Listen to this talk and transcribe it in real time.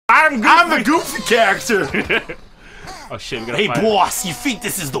I'm the goofy character. Oh shit, we gotta Hey fight. boss, you think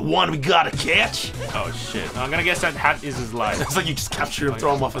this is the one we gotta catch? Oh shit. I'm gonna guess that hat is his life. It's like you just capture him,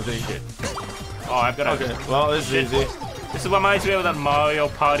 throw him off a thing. Shit. Oh, I've got Okay, well, this is easy. This is what reminds me of that Mario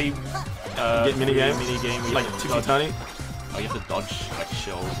Party Get minigame? Minigame. Like Tiffy Tony? Oh, you have to dodge like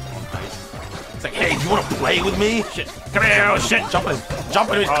shells on ice. It's like, hey, you wanna play with me? Shit. Come here, oh shit. Jump on him. Jump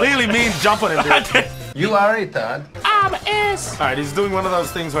on him. It clearly means jump on him, dude. You are a retard. I'm ass. Alright, he's doing one of those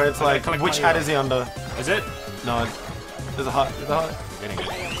things where it's like, collect which my hat is he under? Is it? No, there's a heart. There's a heart. Getting it.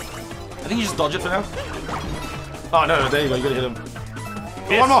 I think you just dodge it for now. Oh, no, there you go. You gotta hit him.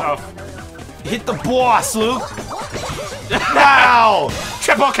 One more. Oh. Hit the boss, Luke. Wow!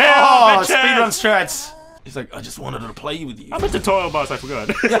 Triple kill! Oh, bitches! speedrun strats. He's like, I just wanted to play with you. I'm a tutorial boss, I forgot.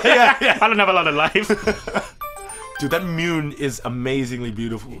 yeah. I don't have a lot of life. Dude, that moon is amazingly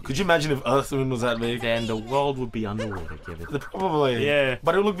beautiful. Could you imagine if Earth's moon was that big? Then the world would be underwater, give it. Probably. Yeah.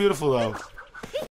 But it would look beautiful though.